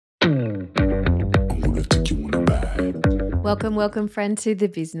Welcome, friend, to the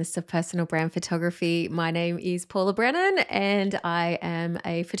business of personal brand photography. My name is Paula Brennan, and I am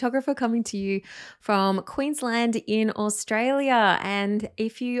a photographer coming to you from Queensland in Australia. And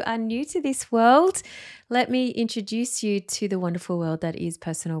if you are new to this world, let me introduce you to the wonderful world that is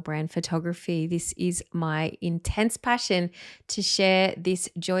personal brand photography. This is my intense passion to share this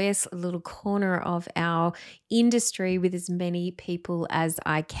joyous little corner of our industry with as many people as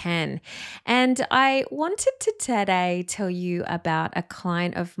I can. And I wanted to today tell you about a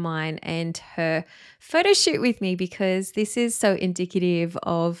client of mine and her photo shoot with me, because this is so indicative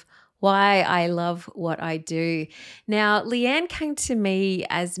of why I love what I do. Now, Leanne came to me,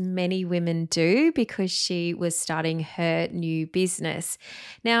 as many women do, because she was starting her new business.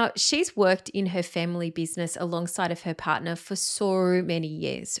 Now, she's worked in her family business alongside of her partner for so many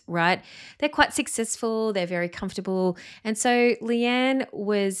years, right? They're quite successful, they're very comfortable. And so Leanne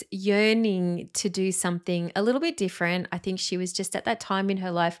was yearning to do something a little bit different. I think she was just at that time in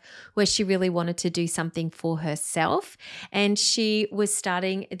her life where she really wanted to do something for herself. And she was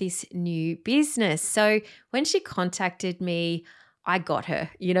starting this new business. So when she contacted me, I got her.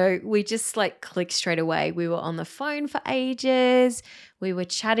 We just clicked straight away. We were on the phone for ages. We were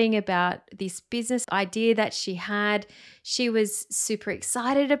chatting about this business idea that she had. She was super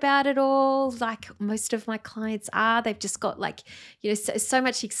excited about it all, like most of my clients are. They've just got so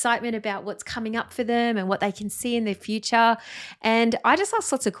much excitement about what's coming up for them and what they can see in their future. And I just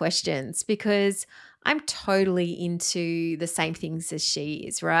asked lots of questions because I'm totally into the same things as she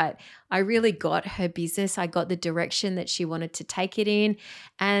is, right? I really got her business. I got the direction that she wanted to take it in.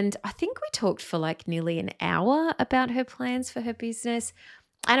 And I think we talked for nearly an hour about her plans for her business.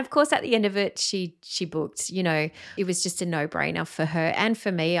 And of course, at the end of it, she booked. It was just a no-brainer for her and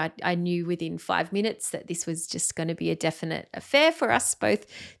for me. I knew within 5 minutes that this was just going to be a definite affair for us both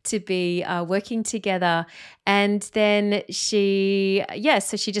to be working together. And then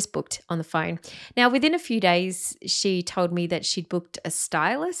so she just booked on the phone. Now, within a few days, she told me that she'd booked a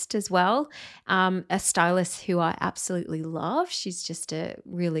stylist as well, a stylist who I absolutely love. She's just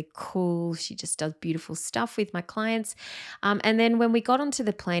she just does beautiful stuff with my clients. And then when we got onto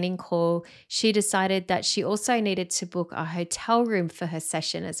the planning call, she decided that she also needed to book a hotel room for her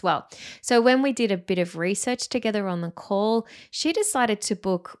session as well. So when we did a bit of research together on the call, she decided to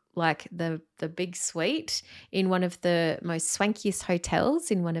book the big suite in one of the most swankiest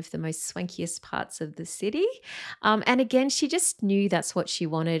hotels in one of the most swankiest parts of the city. And again, she just knew that's what she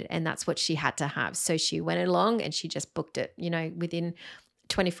wanted and that's what she had to have. So she went along and she just booked it, within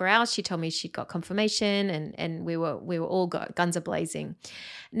 24 hours. She told me she'd got confirmation and we were all guns a blazing.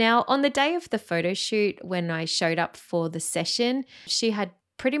 Now, on the day of the photo shoot, when I showed up for the session, she had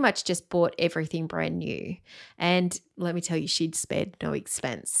pretty much just bought everything brand new. And let me tell you, she'd spared no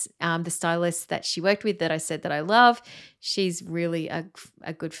expense. The stylist that she worked with that I said that I love, she's really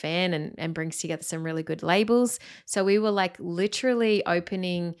a good fan and brings together some really good labels. So we were literally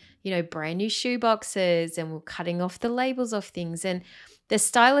opening, brand new shoe boxes, and we're cutting off the labels of things. And the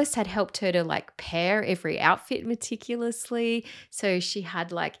stylist had helped her to pair every outfit meticulously. So she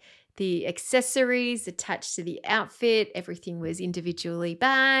had the accessories attached to the outfit. Everything was individually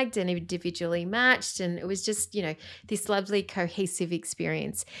bagged and individually matched. And it was just, this lovely cohesive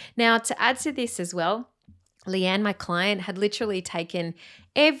experience. Now, to add to this as well, Leanne, my client, had literally taken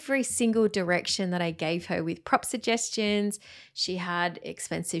every single direction that I gave her with prop suggestions. She had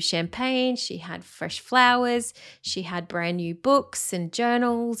expensive champagne, she had fresh flowers, she had brand new books and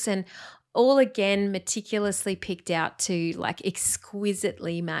journals, and all again meticulously picked out to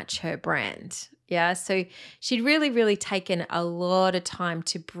exquisitely match her brand. Yeah, so she'd really taken a lot of time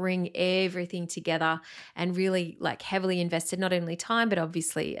to bring everything together and really heavily invested not only time but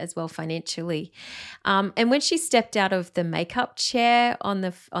obviously as well financially. And when she stepped out of the makeup chair on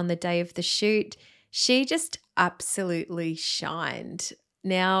the day of the shoot, she just absolutely shined.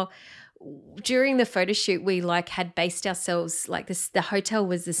 Now, during the photo shoot, we had based ourselves this. The hotel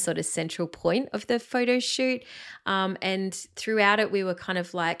was the sort of central point of the photo shoot, and throughout it, we were kind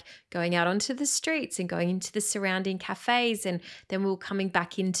of going out onto the streets and going into the surrounding cafes, and then we were coming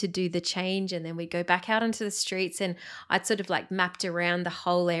back in to do the change, and then we'd go back out onto the streets, and I'd sort of mapped around the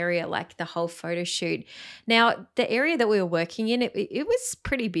whole area, the whole photo shoot. Now, the area that we were working in, it was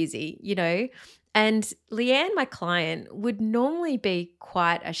pretty busy, And Leanne, my client, would normally be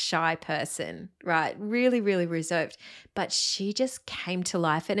quite a shy person, right? Really, really reserved. But she just came to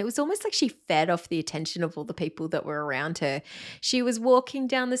life, and it was almost like she fed off the attention of all the people that were around her. She was walking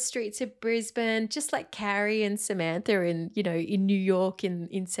down the streets of Brisbane, just like Carrie and Samantha in New York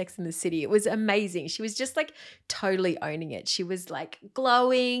in Sex and the City. It was amazing. She was just totally owning it. She was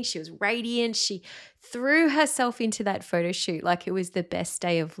glowing. She was radiant. She threw herself into that photo shoot like it was the best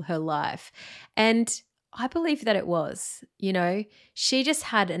day of her life. And I believe that it was, she just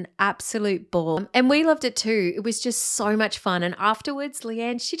had an absolute ball. And we loved it too. It was just so much fun. And afterwards,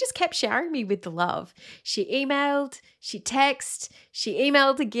 Leanne, she just kept showering me with the love. She emailed, she texted, she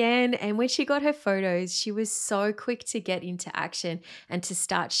emailed again. And when she got her photos, she was so quick to get into action and to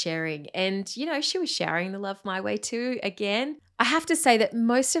start sharing. And, she was showering the love my way too again. I have to say that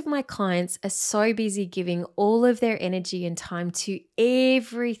most of my clients are so busy giving all of their energy and time to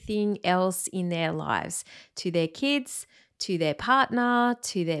everything else in their lives, to their kids, to their partner,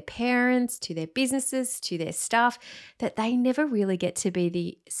 to their parents, to their businesses, to their staff, that they never really get to be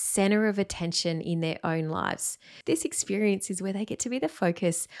the center of attention in their own lives. This experience is where they get to be the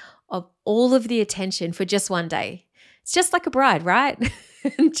focus of all of the attention for just one day. It's just like a bride, right?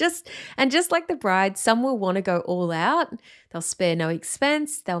 and just like the bride, some will want to go all out. They'll spare no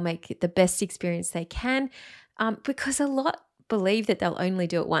expense. They'll make it the best experience they can, because a lot believe that they'll only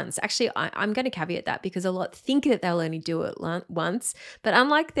do it once. Actually, I'm going to caveat that, because a lot think that they'll only do it once. But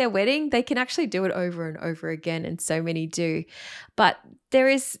unlike their wedding, they can actually do it over and over again, and so many do. But there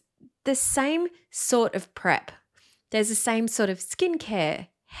is the same sort of prep. There's the same sort of skincare,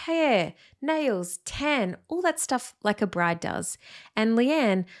 hair, nails, tan, all that stuff like a bride does. And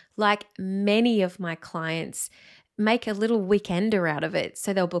Leanne, like many of my clients, make a little weekender out of it.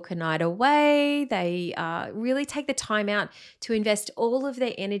 So they'll book a night away. They really take the time out to invest all of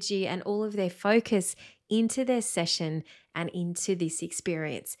their energy and all of their focus into their session and into this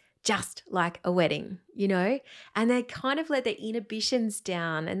experience, just like a wedding, and they kind of let their inhibitions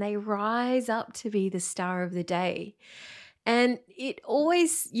down and they rise up to be the star of the day. And it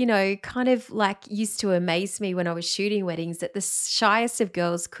always, kind of like used to amaze me when I was shooting weddings that the shyest of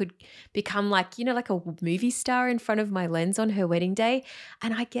girls could become like, like a movie star in front of my lens on her wedding day.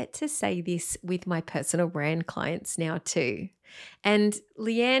 And I get to say this with my personal brand clients now too. And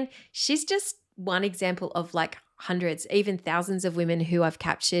Leanne, she's just one example of like hundreds, even thousands of women who I've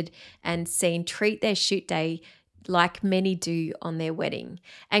captured and seen treat their shoot day like many do on their wedding.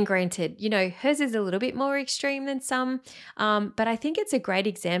 And granted, hers is a little bit more extreme than some, but I think it's a great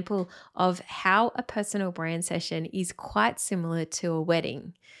example of how a personal brand session is quite similar to a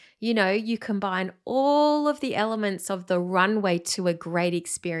wedding. You combine all of the elements of the runway to a great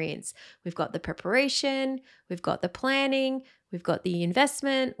experience. We've got the preparation, we've got the planning, we've got the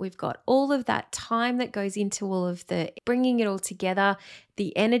investment, we've got all of that time that goes into all of the bringing it all together,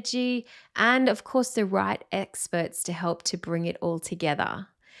 the energy, and of course the right experts to help to bring it all together.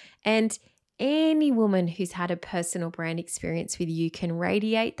 And any woman who's had a personal brand experience with you can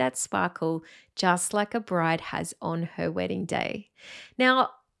radiate that sparkle just like a bride has on her wedding day.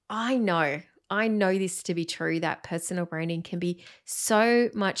 Now, I know this to be true, that personal branding can be so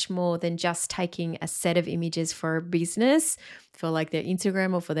much more than just taking a set of images for a business, for like their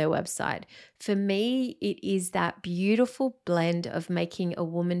Instagram or for their website. For me, it is that beautiful blend of making a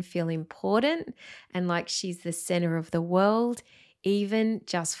woman feel important and like she's the center of the world, even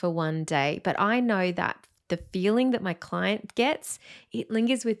just for one day. But I know that the feeling that my client gets, it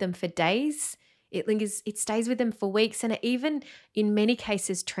lingers with them for days. It stays with them for weeks, and it even in many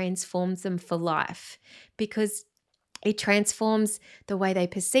cases transforms them for life, because it transforms the way they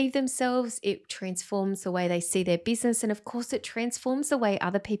perceive themselves. It transforms the way they see their business. And of course, it transforms the way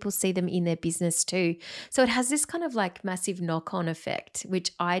other people see them in their business too. So it has this kind of like massive knock-on effect,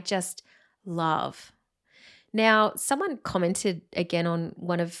 which I just love. Now, someone commented again on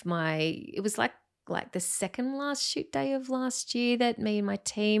one of it was like the second last shoot day of last year that me and my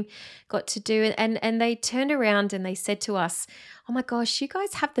team got to do. And they turned around and they said to us, oh my gosh, you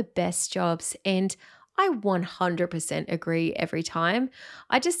guys have the best jobs. And I 100% agree every time.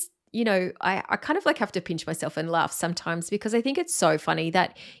 I just, I kind of like have to pinch myself and laugh sometimes, because I think it's so funny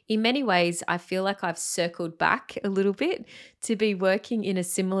that in many ways I feel like I've circled back a little bit to be working in a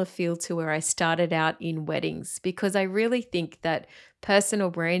similar field to where I started out in weddings, because I really think that personal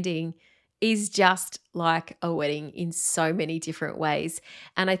branding is just like a wedding in so many different ways.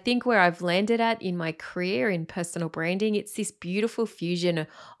 And I think where I've landed at in my career in personal branding, it's this beautiful fusion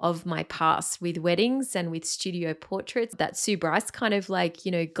of my past with weddings and with studio portraits, that Sue Bryce kind of like,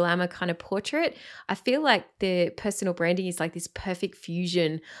 glamour kind of portrait. I feel like the personal branding is like this perfect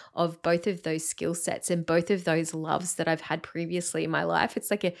fusion of both of those skill sets and both of those loves that I've had previously in my life.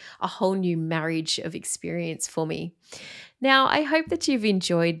 It's like a whole new marriage of experience for me. Now, I hope that you've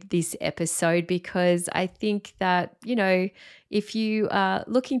enjoyed this episode because I think that, if you are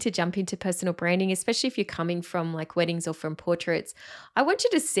looking to jump into personal branding, especially if you're coming from like weddings or from portraits, I want you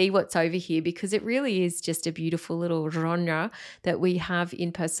to see what's over here because it really is just a beautiful little genre that we have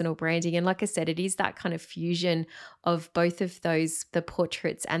in personal branding. And like I said, it is that kind of fusion of both of those, the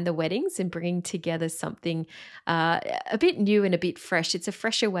portraits and the weddings, and bringing together something a bit new and a bit fresh. It's a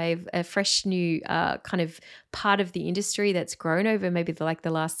fresher way of a fresh new kind of part of the industry that's grown over maybe the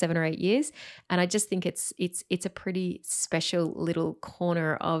last 7 or 8 years. And I just think it's a pretty special little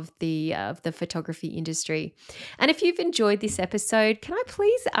corner of the photography industry. And if you've enjoyed this episode, can I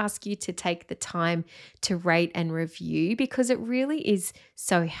please ask you to take the time to rate and review, because it really is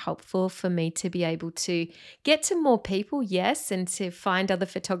so helpful for me to be able to get to more people, yes, and to find other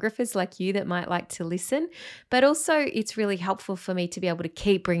photographers like you that might like to listen. But also it's really helpful for me to be able to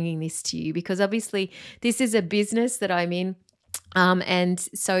keep bringing this to you, because obviously this is a business that I'm in. And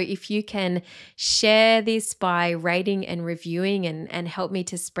so if you can share this by rating and reviewing and help me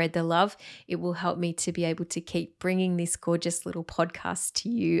to spread the love, it will help me to be able to keep bringing this gorgeous little podcast to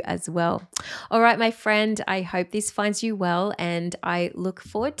you as well. All right, my friend, I hope this finds you well, and I look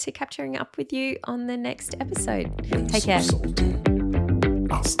forward to capturing up with you on the next episode. Take care.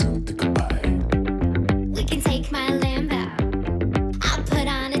 I'll still think about it. We can take my lamb out. I'll put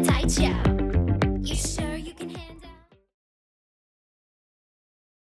on a tight show. You sure?